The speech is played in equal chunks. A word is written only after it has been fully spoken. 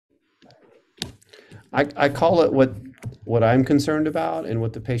I call it what I'm concerned about and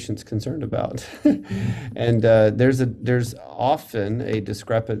what the patient's concerned about. And there's often a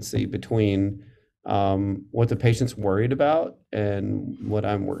discrepancy between what the patient's worried about and what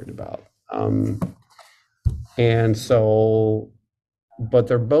I'm worried about. And so, but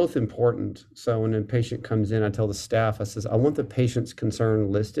they're both important. So when a patient comes in, I tell the staff, I says, I want the patient's concern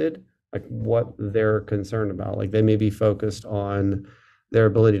listed, like what they're concerned about. Like they may be focused on their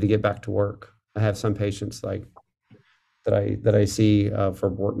ability to get back to work. I have some patients like that I see for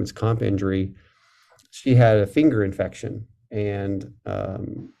workman's comp injury. She had a finger infection, and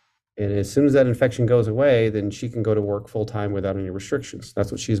as soon as that infection goes away, then she can go to work full time without any restrictions.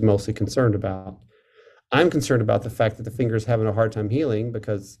 That's what she's mostly concerned about. I'm concerned about the fact that the finger is having a hard time healing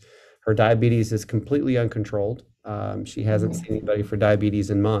because her diabetes is completely uncontrolled. She hasn't seen anybody for diabetes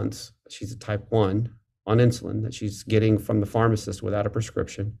in months. She's a type 1 on insulin that she's getting from the pharmacist without a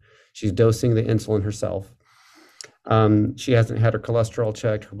prescription. She's dosing the insulin herself. She hasn't had her cholesterol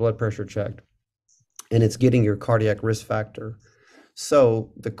checked, her blood pressure checked, and it's getting your cardiac risk factor.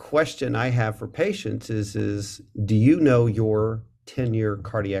 So the question I have for patients is do you know your 10-year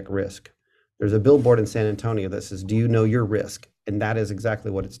cardiac risk? There's a billboard in San Antonio that says, do you know your risk? And that is exactly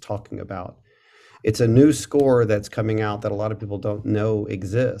what it's talking about. It's a new score that's coming out that a lot of people don't know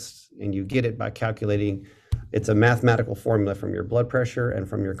exists. And you get it by calculating, it's a mathematical formula from your blood pressure and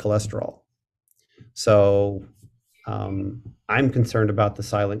from your cholesterol. So I'm concerned about the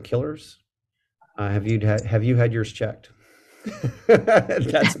silent killers. Have you had yours checked?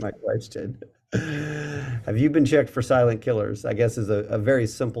 That's my question. Have you been checked for silent killers? I guess is a very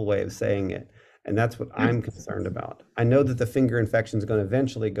simple way of saying it. And that's what I'm concerned about. I know that the finger infection is going to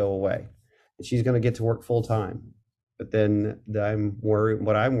eventually go away. And she's going to get to work full time. But then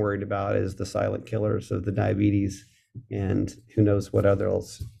what I'm worried about is the silent killers of the diabetes and who knows what other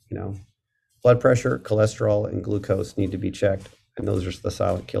else, blood pressure, cholesterol, and glucose need to be checked. And those are the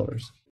silent killers.